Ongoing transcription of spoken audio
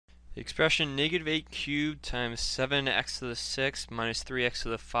The expression negative 8 cubed times 7x to the 6 minus 3x to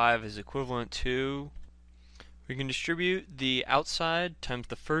the 5 is equivalent to, we can distribute the outside times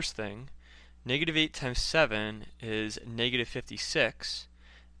the first thing. Negative 8 times 7 is negative 56,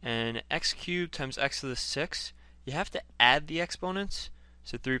 and x cubed times x to the 6, you have to add the exponents,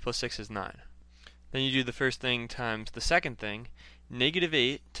 so 3 plus 6 is 9. Then you do the first thing times the second thing. Negative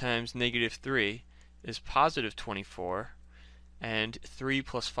 8 times negative 3 is positive 24, and 3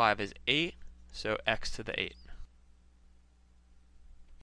 plus 5 is 8, so x to the 8.